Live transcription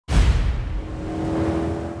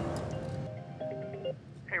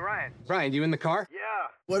Ryan, you in the car? Yeah.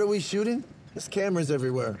 What are we shooting? There's cameras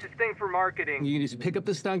everywhere. It's a thing for marketing. You can just pick up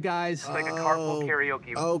the stunt guys. It's like a carpool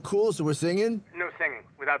karaoke. Oh, cool. So we're singing? No singing,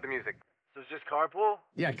 without the music. So it's just carpool?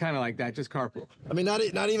 Yeah, kind of like that, just carpool. I mean, not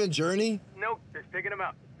even Journey? Nope, just picking them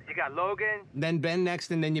up. You got Logan. Then Ben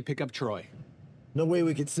next, and then you pick up Troy. No way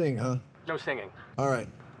we could sing, huh? No singing. All right.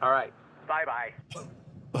 All right. Bye-bye.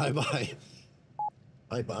 Bye-bye.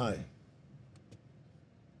 Bye-bye.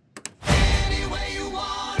 Any way you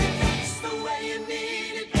want it, that's the way you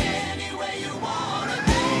need it. Any way you want it.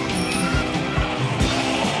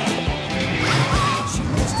 She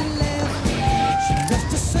loves to laugh, she loves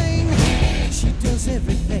to sing, she does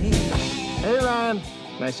everything. Hey, Ryan.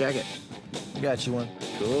 Nice jacket. Got you one.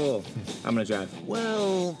 Cool. I'm gonna drive.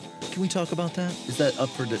 Well, can we talk about that? Is that up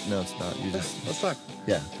for... No, it's not. You just... Let's talk.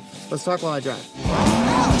 Yeah. Let's talk while I drive. This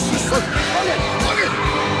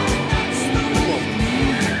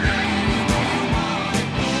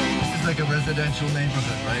is like a residential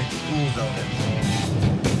neighborhood, right? School zone.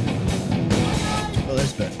 Oh,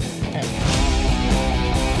 there's Ben. Hey.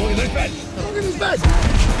 Look, there's Ben. Look at this Ben.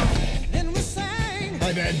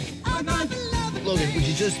 Hi, Ben. Logan, would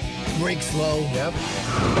you just brake slow? Yep.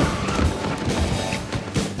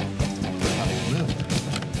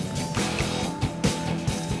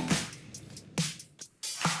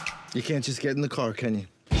 You can't just get in the car, can you?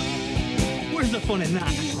 Where's the fun in that?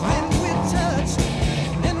 When we touch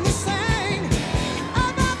and we sing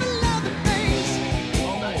about the love and things.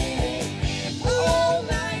 All night.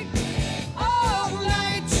 All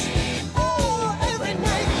night, oh, every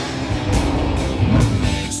night.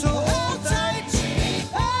 So hold tight,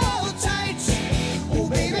 oh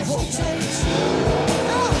baby, hold tight.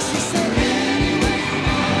 Oh, she said anyway.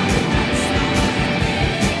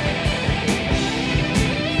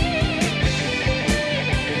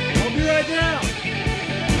 I'll be right down.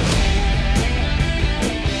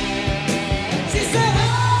 She said,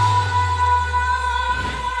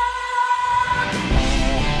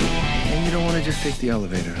 And you don't want to just take the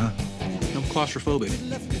elevator, huh? I'm claustrophobic.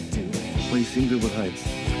 Well, you seem good with heights.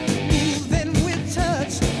 then we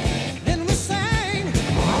touch, then we sing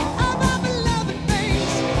about the love and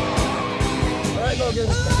things. All right, Logan.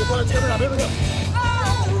 The part's coming up. Here we go.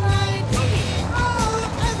 All night, oh,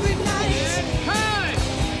 every night.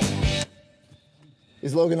 Hi!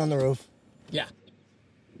 Is Logan on the roof? Yeah.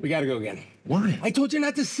 We gotta go again. Why? I told you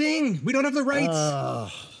not to sing. We don't have the rights.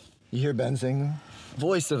 You hear Ben sing?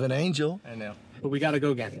 Voice of an angel. I know. But we gotta go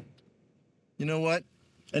again. You know what?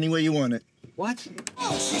 Any way you want it. What?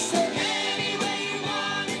 Oh, she said, any way you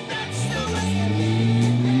want it, that's the way.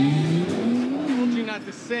 I told you not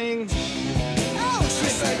to sing.